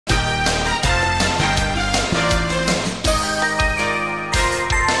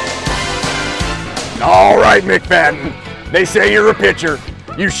All right, McFadden. They say you're a pitcher.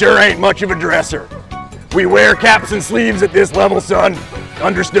 You sure ain't much of a dresser. We wear caps and sleeves at this level, son.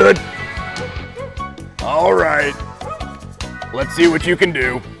 Understood? All right. Let's see what you can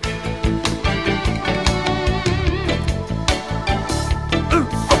do.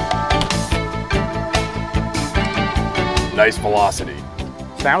 Nice velocity.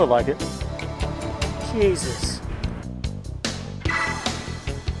 Sounded like it. Jesus.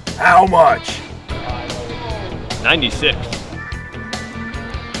 How much? 96.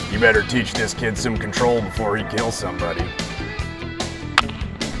 You better teach this kid some control before he kills somebody.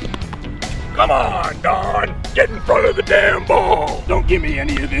 Come on, Dorn. Get in front of the damn ball. Don't give me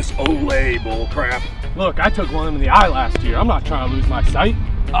any of this Olay bull crap. Look, I took one of them in the eye last year. I'm not trying to lose my sight.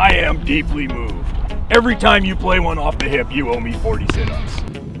 I am deeply moved. Every time you play one off the hip, you owe me 40 sit-ups.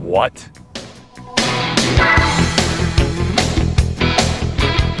 What?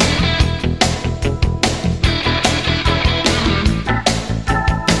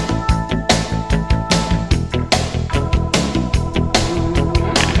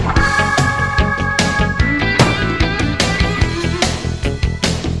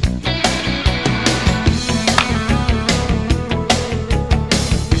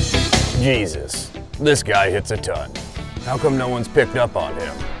 Jesus, this guy hits a ton. How come no one's picked up on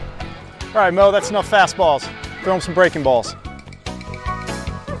him? All right, Mo, that's enough fastballs. Throw him some breaking balls.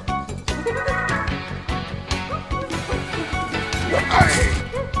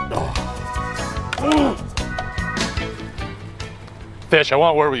 Fish, I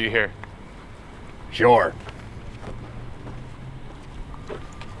want a word with you here. Sure.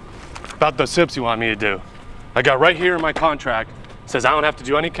 About those sips you want me to do. I got right here in my contract. Says I don't have to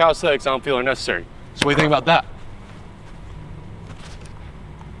do any cow sex I don't feel are necessary. So what do you think about that?